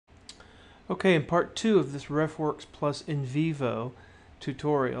Okay, in part 2 of this Refworks plus nVivo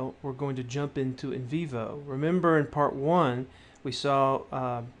tutorial, we're going to jump into nVivo. Remember in part 1 we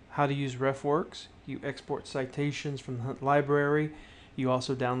saw how to use Refworks. You export citations from the library. You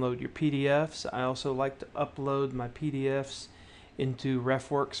also download your PDFs. I also like to upload my PDFs into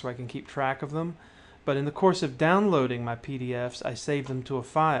Refworks so I can keep track of them. But in the course of downloading my PDFs, I save them to a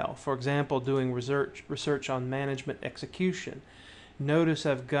file. For example, doing research on management execution. Notice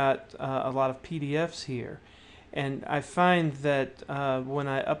I've got a lot of PDFs here, and I find that when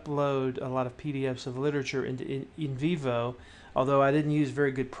I upload a lot of PDFs of literature into nVivo, although I didn't use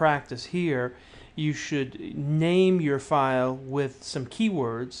very good practice here, you should name your file with some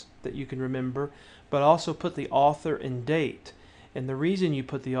keywords that you can remember, but also put the author and date. And the reason you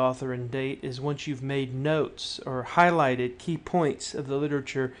put the author and date is once you've made notes or highlighted key points of the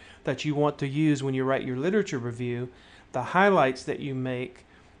literature that you want to use when you write your literature review, the highlights that you make,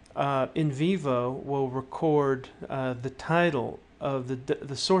 nVivo will record the title of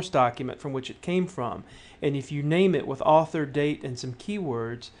the source document from which it came from. And if you name it with author, date, and some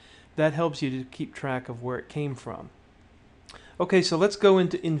keywords, that helps you to keep track of where it came from. Okay, so let's go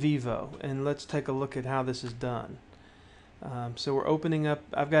into nVivo and let's take a look at how this is done. So we're opening up,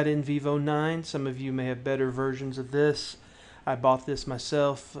 I've got nVivo 9. Some of you may have better versions of this. I bought this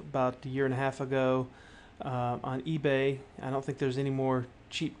myself about a year and a half ago on eBay. I don't think there's any more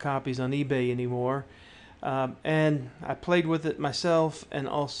cheap copies on eBay anymore. And I played with it myself and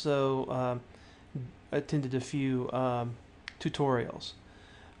also attended a few tutorials.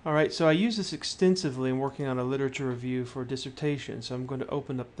 Alright, so I use this extensively in working on a literature review for a dissertation. So I'm going to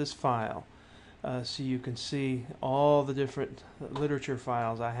open up this file so you can see all the different literature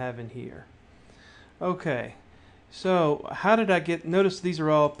files I have in here. Okay. So how did I get, notice these are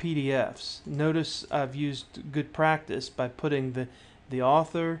all PDFs. Notice I've used good practice by putting the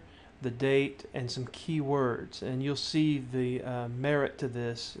author, the date, and some keywords. And you'll see the merit to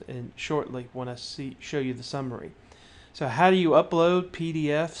this shortly when I show you the summary. So how do you upload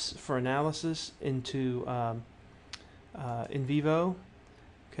PDFs for analysis into nVivo?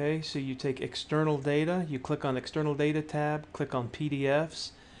 Okay, so you take external data, you click on external data tab, click on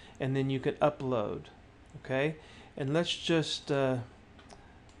PDFs, and then you can upload. Okay, and let's just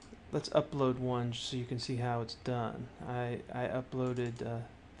let's upload one so you can see how it's done. I uploaded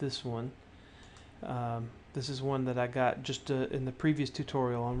this one. This is one that I got just in the previous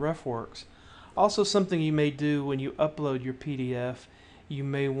tutorial on Refworks. Also, something you may do when you upload your PDF, you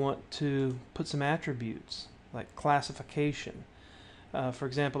may want to put some attributes like classification. For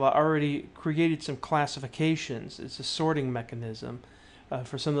example, I already created some classifications. It's a sorting mechanism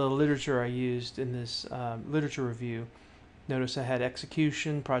for some of the literature I used in this literature review. Notice I had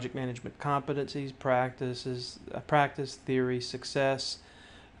execution, project management competencies, practice, theory, success.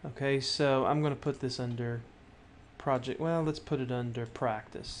 Okay, so I'm going to put this under project, well, let's put it under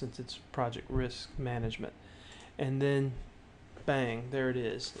practice since it's project risk management. And then, bang, there it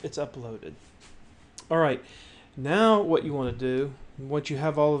is. It's uploaded. All right, now what you want to do, once you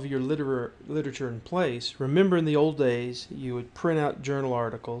have all of your literature in place, remember in the old days you would print out journal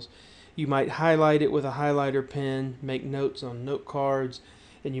articles. You might highlight it with a highlighter pen, make notes on note cards,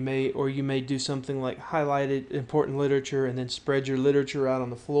 and you may do something like highlighted important literature and then spread your literature out on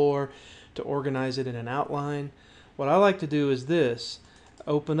the floor to organize it in an outline. What I like to do is this: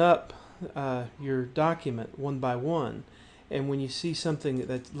 open up your document one by one, and when you see something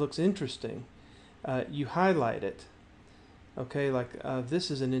that looks interesting, you highlight it. Okay, like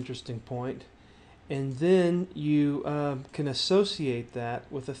this is an interesting point, and then you can associate that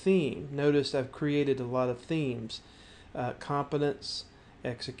with a theme. Notice I've created a lot of themes: competence,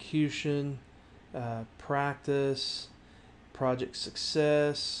 execution, practice, project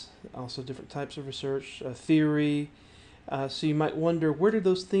success, also different types of research, theory. So you might wonder, where did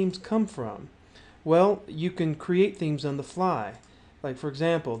those themes come from? Well, you can create themes on the fly. Like, for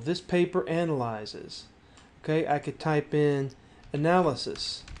example, this paper analyzes. Okay, I could type in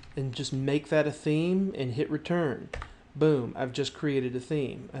analysis and just make that a theme and hit return. Boom, I've just created a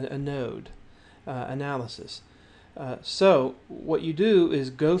theme, a node, analysis. So what you do is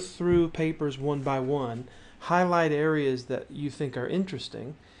go through papers one by one, highlight areas that you think are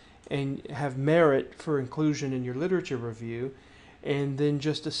interesting and have merit for inclusion in your literature review, and then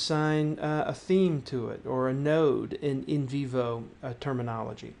just assign a theme to it or a node in nVivo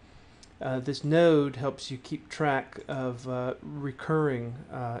terminology. This node helps you keep track of recurring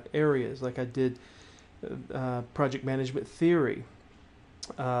areas, like I did project management theory,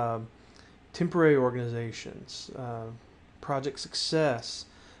 temporary organizations, project success.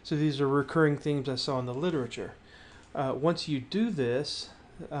 So these are recurring themes I saw in the literature. Once you do this,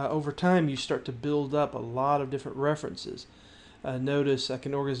 over time you start to build up a lot of different references. Notice I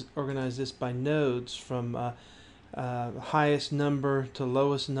can organize this by nodes from highest number to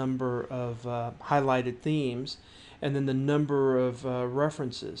lowest number of highlighted themes, and then the number of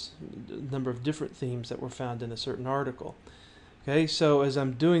references, number of different themes that were found in a certain article. Okay, so as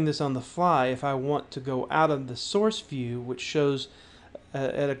I'm doing this on the fly, if I want to go out of the source view, which shows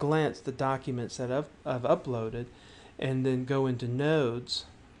at a glance the documents that I've uploaded, and then go into nodes,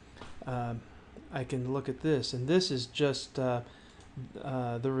 I can look at this, and this is just the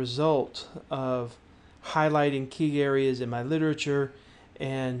result of highlighting key areas in my literature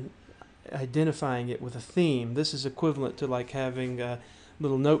and identifying it with a theme. This is equivalent to like having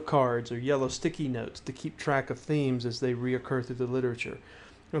little note cards or yellow sticky notes to keep track of themes as they reoccur through the literature.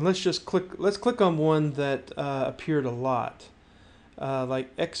 And let's click on one that appeared a lot, like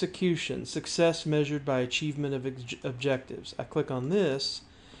execution, success measured by achievement of objectives. I click on this,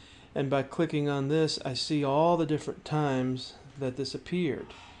 and by clicking on this I see all the different times that this appeared.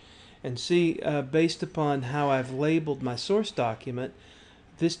 And see, based upon how I've labeled my source document,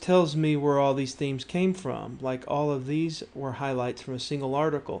 this tells me where all these themes came from. Like all of these were highlights from a single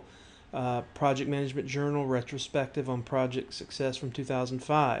article. Project Management Journal retrospective on project success from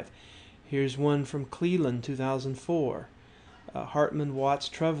 2005. Here's one from Cleland 2004. Hartman Watts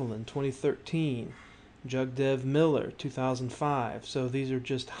Trevelyan 2013. Jugdev Miller 2005. So these are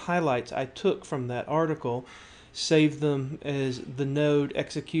just highlights I took from that article, saved them as the node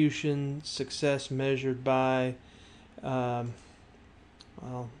execution success measured by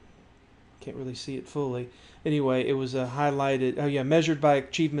well, can't really see it fully. Anyway, it was a highlighted, oh yeah, measured by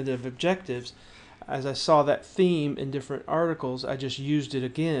achievement of objectives. As I saw that theme in different articles, I just used it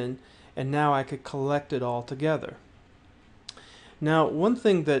again, and now I could collect it all together. Now, one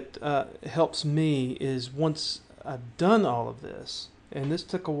thing that helps me is once I've done all of this, and this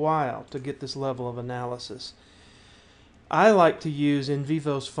took a while to get this level of analysis, I like to use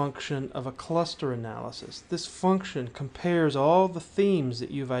nVivo's function of a cluster analysis. This function compares all the themes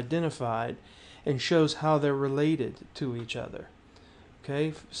that you've identified and shows how they're related to each other.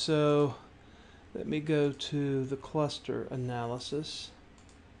 Okay, so let me go to the cluster analysis.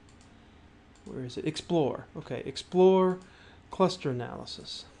 Where is it? Explore. Okay, explore cluster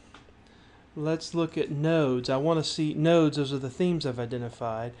analysis. Let's look at nodes. I want to see nodes, those are the themes I've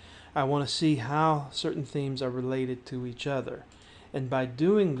identified. I want to see how certain themes are related to each other. And by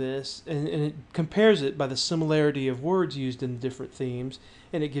doing this, and it compares it by the similarity of words used in different themes,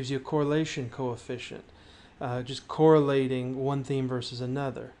 and it gives you a correlation coefficient, just correlating one theme versus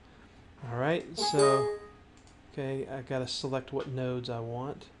another. All right, so, okay, I got to select what nodes I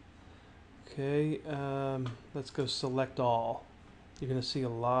want. Okay, let's go select all. You're going to see a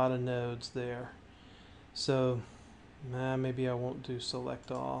lot of nodes there. So, maybe I won't do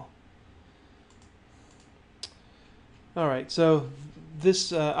select all. Alright, so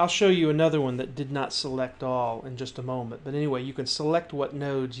this I'll show you another one that did not select all in just a moment. But anyway, you can select what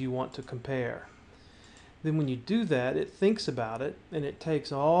nodes you want to compare. Then when you do that, it thinks about it, and it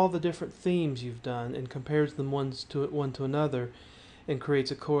takes all the different themes you've done and compares them one to another and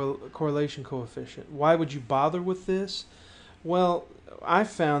creates a correlation coefficient. Why would you bother with this? Well, I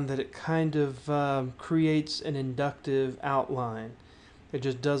found that it kind of creates an inductive outline. It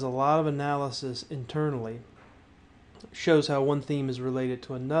just does a lot of analysis internally. Shows how one theme is related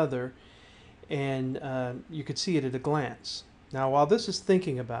to another, and you could see it at a glance. Now, while this is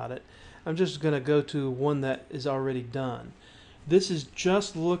thinking about it, I'm just going to go to one that is already done. This is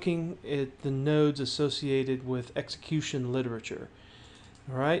just looking at the nodes associated with execution literature.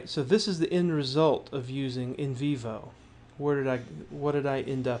 All right, so this is the end result of using nVivo. What did I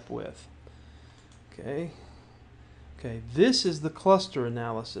end up with? Okay, this is the cluster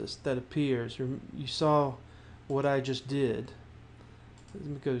analysis that appears. You saw what I just did. Let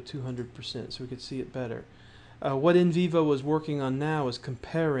me go to 200% so we could see it better. What nVivo is working on now is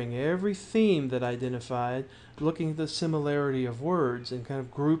comparing every theme that I identified, looking at the similarity of words and kind of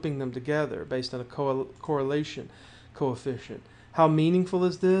grouping them together based on a correlation coefficient. How meaningful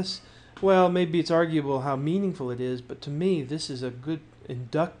is this? Well, maybe it's arguable how meaningful it is, but to me this is a good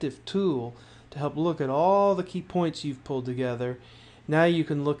inductive tool to help look at all the key points you've pulled together. Now you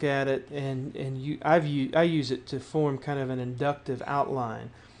can look at it, and I use it to form kind of an inductive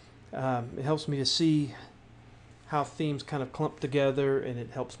outline. It helps me to see how themes kind of clump together, and it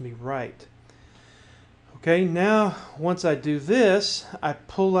helps me write. Okay, now once I do this, I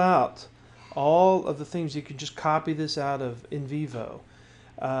pull out all of the themes. You can just copy this out of nVivo.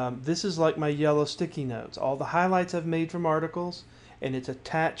 This is like my yellow sticky notes. All the highlights I've made from articles, and it's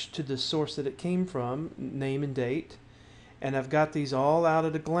attached to the source that it came from, name and date. and I've got these all out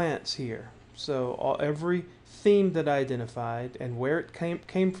at a glance here. So every theme that I identified and where it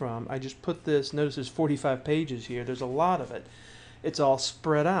came from, I just put this. Notice there's 45 pages here. There's a lot of it. It's all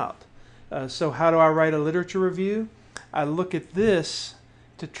spread out. So how do I write a literature review? I look at this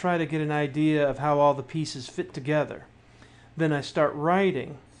to try to get an idea of how all the pieces fit together. Then I start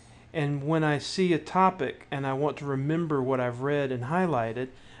writing, and when I see a topic and I want to remember what I've read and highlighted,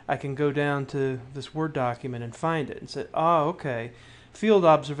 I can go down to this Word document and find it and say, oh, okay, field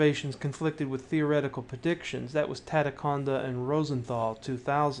observations conflicted with theoretical predictions. That was Tataconda and Rosenthal,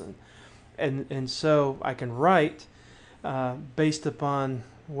 2000. And so I can write based upon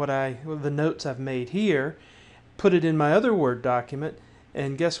the notes I've made here, put it in my other Word document,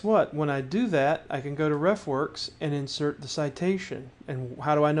 and guess what? When I do that, I can go to Refworks and insert the citation. And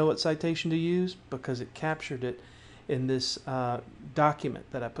how do I know what citation to use? Because it captured it in this document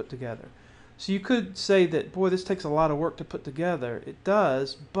that I put together. So you could say that, boy, this takes a lot of work to put together. It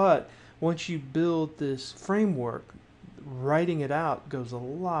does, but once you build this framework, writing it out goes a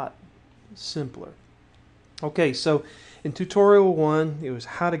lot simpler. Okay, so in tutorial 1, it was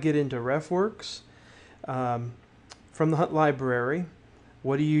how to get into Refworks from the Hunt library.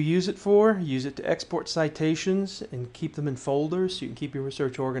 What do you use it for? Use it to export citations and keep them in folders so you can keep your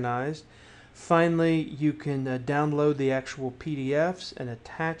research organized. Finally, you can download the actual PDFs and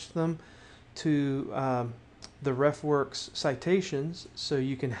attach them to the Refworks citations so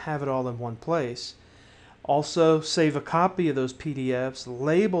you can have it all in one place. Also, save a copy of those PDFs,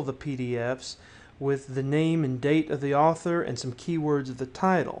 label the PDFs with the name and date of the author and some keywords of the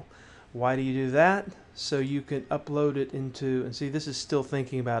title. Why do you do that? So you can upload it into, and see, this is still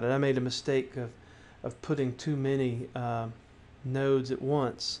thinking about it. I made a mistake of putting too many nodes at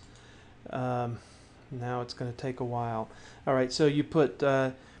once. Now it's going to take a while. All right, so you put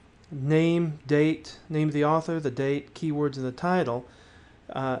name, date, name of the author, the date, keywords, and the title.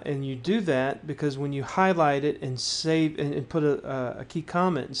 And you do that because when you highlight it and save and put a key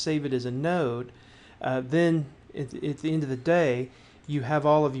comment and save it as a node, then at the end of the day, you have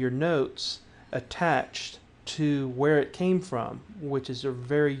all of your notes attached to where it came from, which is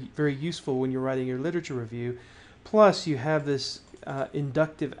very, very useful when you're writing your literature review. Plus, you have this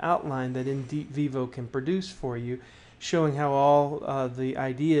inductive outline that nVivo can produce for you, showing how all the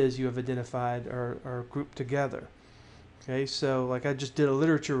ideas you have identified are grouped together. Okay, so like I just did a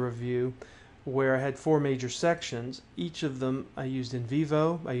literature review where I had 4 major sections. Each of them I used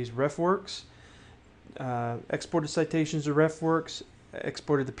nVivo, I used Refworks, exported citations to Refworks,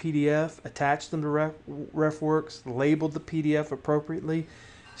 exported the PDF, attached them to Refworks, labeled the PDF appropriately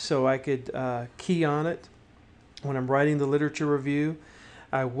so I could key on it when I'm writing the literature review.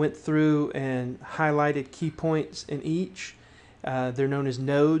 I went through and highlighted key points in each. They're known as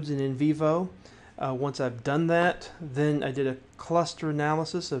nodes in nVivo. Once I've done that, then I did a cluster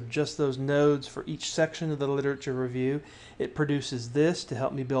analysis of just those nodes for each section of the literature review. It produces this to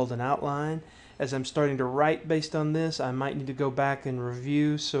help me build an outline. As I'm starting to write based on this, I might need to go back and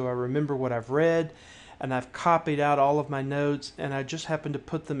review so I remember what I've read. And I've copied out all of my notes, and I just happen to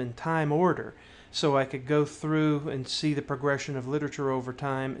put them in time order so I could go through and see the progression of literature over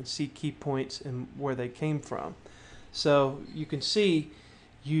time and see key points and where they came from. So you can see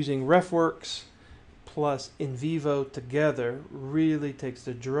using Refworks plus nVivo together really takes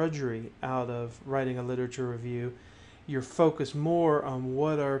the drudgery out of writing a literature review. You're focused more on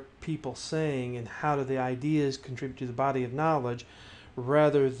what are people saying and how do the ideas contribute to the body of knowledge,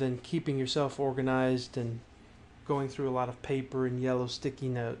 rather than keeping yourself organized and going through a lot of paper and yellow sticky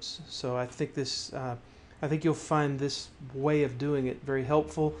notes. So I think you'll find this way of doing it very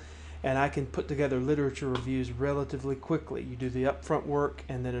helpful, and I can put together literature reviews relatively quickly. You do the upfront work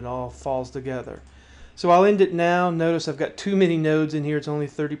and then it all falls together. So I'll end it now. Notice I've got too many nodes in here. It's only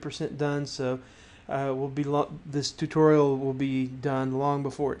 30% done, so this tutorial will be done long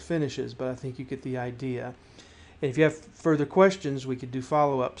before it finishes, but I think you get the idea. And if you have further questions, we could do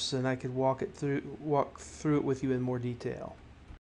follow-ups, and I could walk through it with you in more detail.